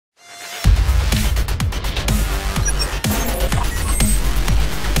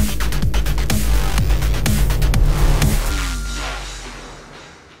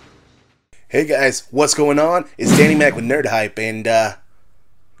Hey guys, what's going on? It's DannyMac with NerdHype, and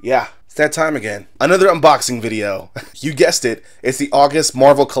yeah, it's that time again. Another unboxing video. You guessed it, it's the August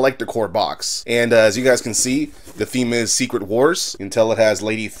Marvel Collector Corps box. And as you guys can see, the theme is Secret Wars. You can tell it has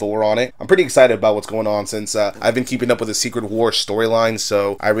Lady Thor on it. I'm pretty excited about what's going on since I've been keeping up with the Secret Wars storyline,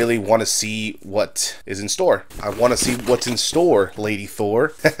 so I really want to see what is in store. I want to see what's in store, Lady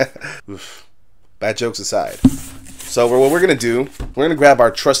Thor. Oof. Bad jokes aside. So what we're going to do, we're going to grab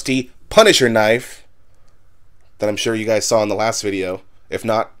our trusty Punisher knife that I'm sure you guys saw in the last video. If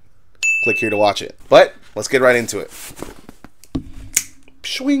not, click here to watch it. But let's get right into it.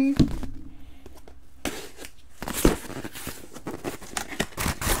 Swing.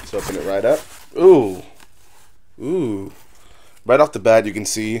 Let's open it right up. Ooh. Ooh. Right off the bat you can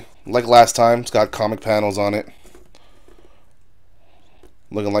see, like last time, it's got comic panels on it.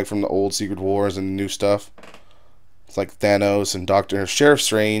 Looking like from the old Secret Wars and new stuff. It's like Thanos and Sheriff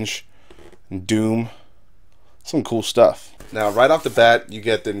Strange and Doom. Some cool stuff. Now, right off the bat, you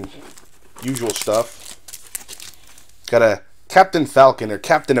get the usual stuff. Got a Captain Falcon or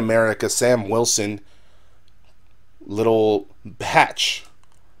Captain America Sam Wilson little patch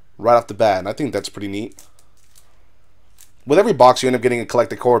right off the bat, and I think that's pretty neat. With every box, you end up getting a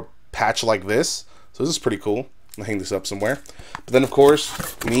Collector Corps patch like this, so this is pretty cool. I'll hang this up somewhere. But then, of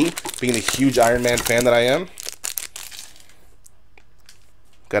course, me, being a huge Iron Man fan that I am,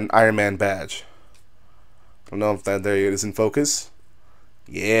 got an Iron Man badge. I don't know if that there it is in focus.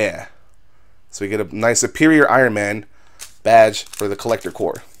 Yeah. So we get a nice Superior Iron Man badge for the Collector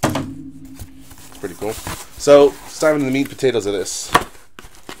Corps. Pretty cool. So let's dive into the meat and potatoes of this.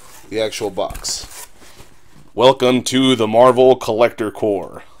 The actual box. Welcome to the Marvel Collector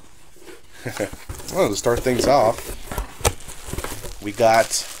Corps. Well, to start things off, we got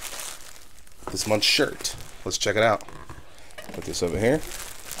this month's shirt. Let's check it out. Put this over here.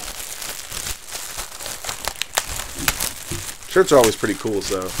 Shirts are always pretty cool,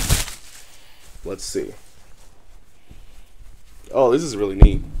 so let's see. Oh, this is really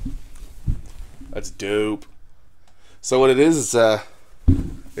neat. That's dope. So what it is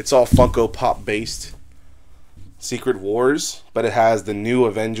it's all Funko Pop based Secret Wars, but it has the new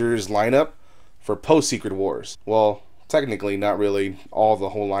Avengers lineup for post Secret Wars. Well, technically not really all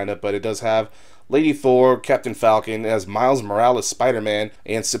the whole lineup, but it does have Lady Thor, Captain Falcon, it has Miles Morales Spider-Man,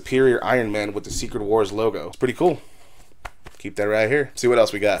 and Superior Iron Man with the Secret Wars logo. It's pretty cool. Keep that right here. See what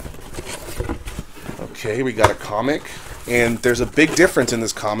else we got. Okay, we got a comic, and there's a big difference in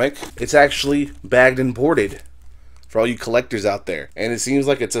this comic. It's actually bagged and boarded for all you collectors out there, and it seems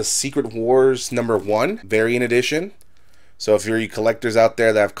like it's a Secret Wars #1 variant edition. So if you're you collectors out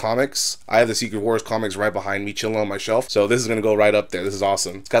there that have comics, I have the Secret Wars comics right behind me chilling on my shelf, so this is gonna go right up there. This is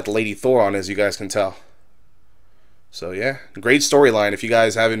awesome. It's got the Lady Thor on it, as you guys can tell. So yeah, great storyline. If you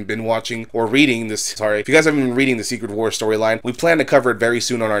guys haven't been watching or reading this, if you guys haven't been reading the Secret Wars storyline, we plan to cover it very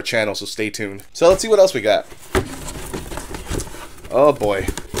soon on our channel, so stay tuned. So let's see what else we got. Oh boy,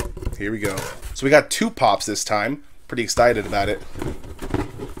 here we go. So we got 2 pops this time. Pretty excited about it.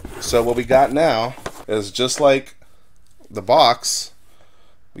 So what we got now is just like the box,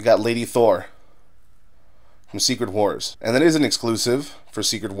 we got Lady Thor from Secret Wars. And that is an exclusive for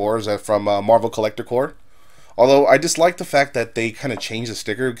Secret Wars from Marvel Collector Corps. Although I dislike the fact that they kind of changed the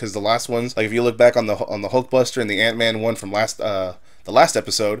sticker, because the last ones, like if you look back on the Hulkbuster and the Ant-Man one from the last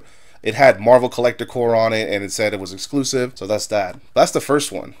episode, it had Marvel Collector Corps on it and it said it was exclusive. So that's that. That's the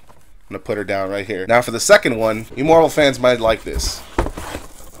first one. I'm gonna put her down right here. Now for the second one, you Marvel fans might like this,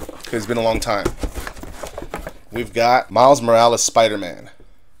 because it's been a long time. We've got Miles Morales Spider-Man.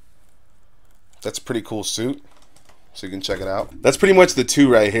 That's a pretty cool suit, so you can check it out. That's pretty much the 2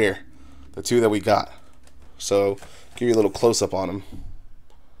 right here, the 2 that we got. So give you a little close-up on them.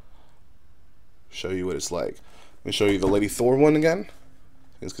 Show you what it's like. Let me show you the Lady Thor one again.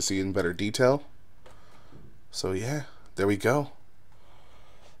 You guys can see it in better detail. So yeah, there we go.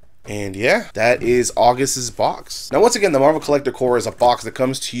 And yeah, that is August's box. Now once again, the Marvel Collector Corps is a box that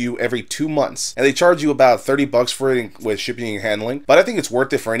comes to you every 2 months, and they charge you about 30 bucks for it with shipping and handling, but I think it's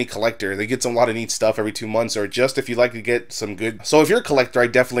worth it for any collector. They get a lot of neat stuff every 2 months, or just if you like to get some good. So if you're a collector, I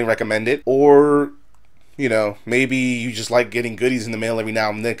definitely recommend it. Or you know, maybe you just like getting goodies in the mail every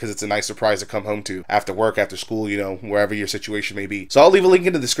now and then because it's a nice surprise to come home to after work, after school, you know, wherever your situation may be. So I'll leave a link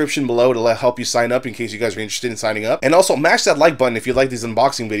in the description below to help you sign up in case you guys are interested in signing up. And also mash that like button if you like these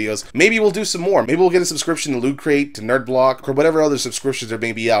unboxing videos. Maybe we'll do some more. Maybe we'll get a subscription to Loot Crate, to Nerd Block, or whatever other subscriptions there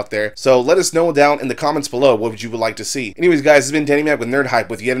may be out there. So let us know down in the comments below what you would like to see. Anyways guys, this has been DannyMac with NerdHype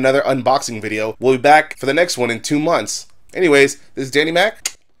with yet another unboxing video. We'll be back for the next one in 2 months. Anyways, this is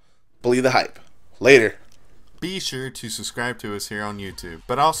DannyMac. Believe the hype. Later. be sure to subscribe to us here on YouTube.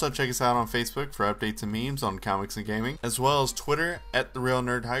 But also check us out on Facebook for updates and memes on comics and gaming, as well as Twitter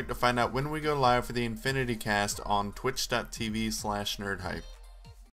 @TheRealNerdHype to find out when we go live for the Infinity Cast on twitch.tv/NerdHype.